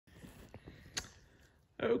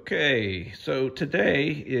Okay, so today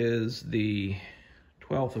is the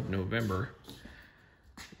 12th of November,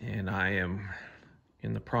 and I am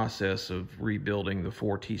in the process of rebuilding the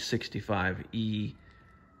 4T65E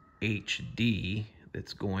HD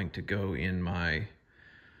that's going to go in my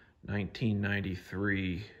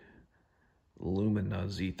 1993 Lumina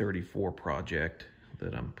Z34 project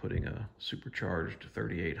that I'm putting a supercharged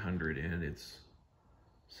 3800 in. It's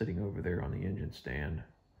sitting over there on the engine stand.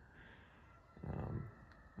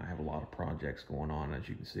 I have a lot of projects going on, as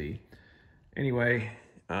you can see. Anyway,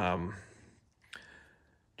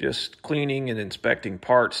 just cleaning and inspecting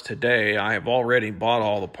parts today. I have already bought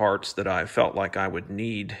all the parts that I felt like I would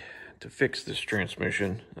need to fix this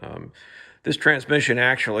transmission. This transmission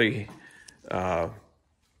actually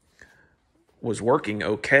was working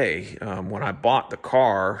okay. When I bought the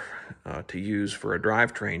car to use for a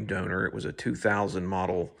drivetrain donor, it was a 2000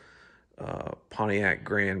 model Pontiac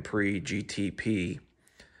Grand Prix GTP.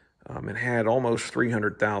 It had almost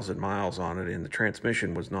 300,000 miles on it, and the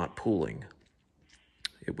transmission was not pulling.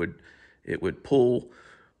 It would pull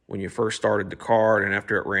when you first started the car, and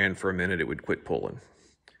after it ran for a minute, it would quit pulling.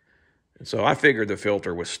 And so I figured the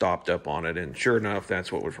filter was stopped up on it, and sure enough, that's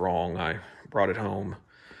what was wrong. I brought it home,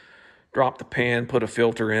 dropped the pan, put a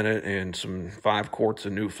filter in it, and some 5 quarts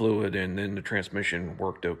of new fluid, and then the transmission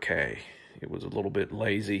worked okay. It was a little bit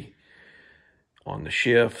lazy on the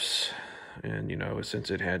shifts. And, you know, since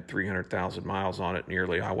it had 300,000 miles on it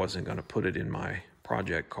nearly, I wasn't going to put it in my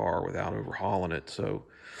project car without overhauling it. So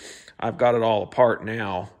I've got it all apart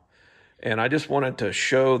now. And I just wanted to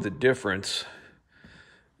show the difference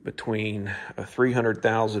between a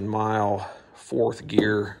 300,000 mile 4th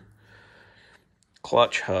gear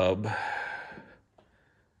clutch hub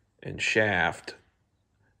and shaft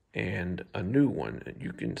and a new one. And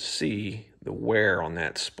you can see the wear on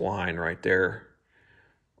that spline right there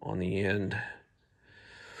on the end,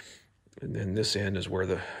 and then this end is where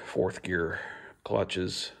the 4th gear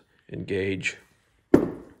clutches engage.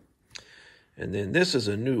 And then this is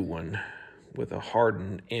a new one with a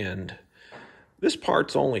hardened end. This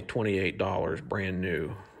part's only $28 brand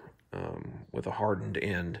new, with a hardened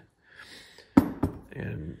end.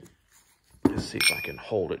 And let's see if I can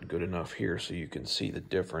hold it good enough here so you can see the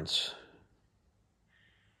difference,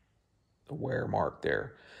 the wear mark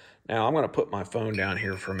there. Now, I'm going to put my phone down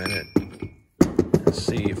here for a minute and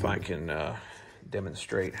see if I can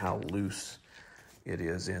demonstrate how loose it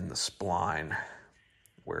is in the spline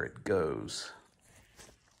where it goes.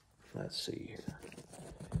 Let's see here.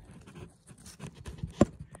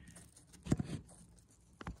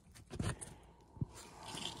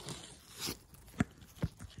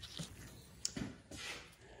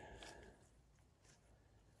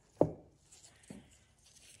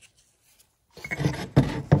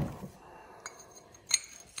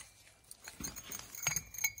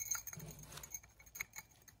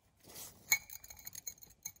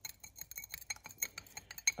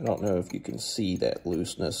 I don't know if you can see that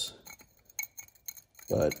looseness,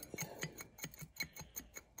 but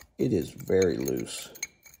it is very loose.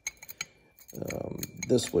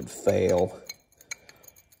 This would fail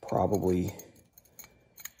probably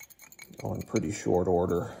on pretty short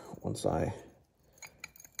order once I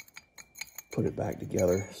put it back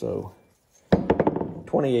together. So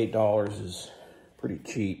 $28 is pretty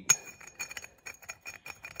cheap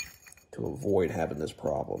to avoid having this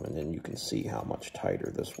problem. And then you can see how much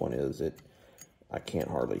tighter this one is. I can't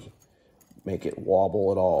hardly make it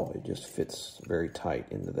wobble at all. It just fits very tight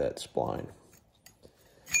into that spline.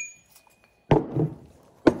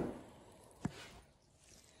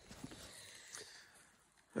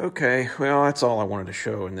 Okay, well, that's all I wanted to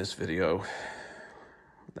show in this video.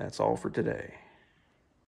 That's all for today.